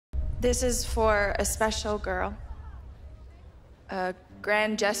This is for a special girl. A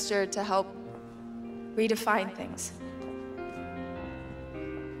grand gesture to help redefine things.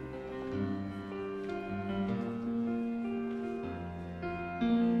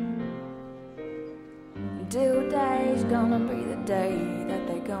 Today's gonna be the day that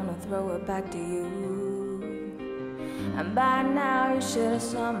they're gonna throw it back to you. And by now you should have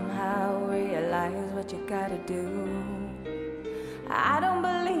somehow realized what you gotta do. I don't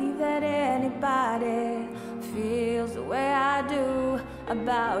believe that anybody feels the way I do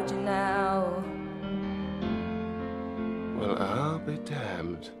about you now. Well, I'll be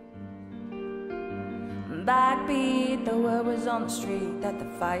damned. Backbeat, the word was on the street that the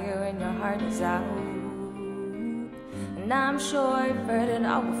fire in your heart is out. And I'm sure you've heard it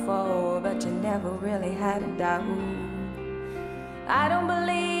all before, but you never really had a doubt. I don't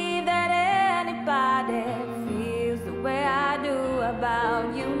believe that anybody feels the way I do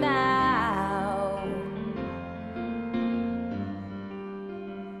about you now.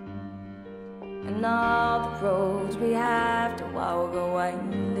 And all the roads we have to walk are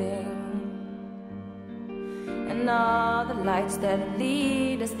winding, and all the lights that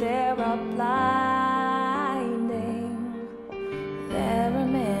lead us there are blinding. There are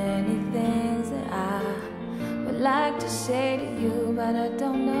many things that I would like to say to you, but I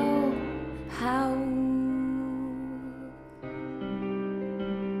don't know how.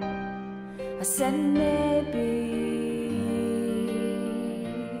 I said maybe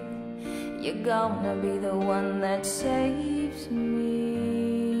you're gonna be the one that saves me.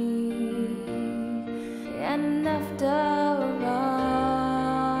 And after all,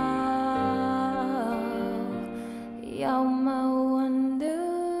 you're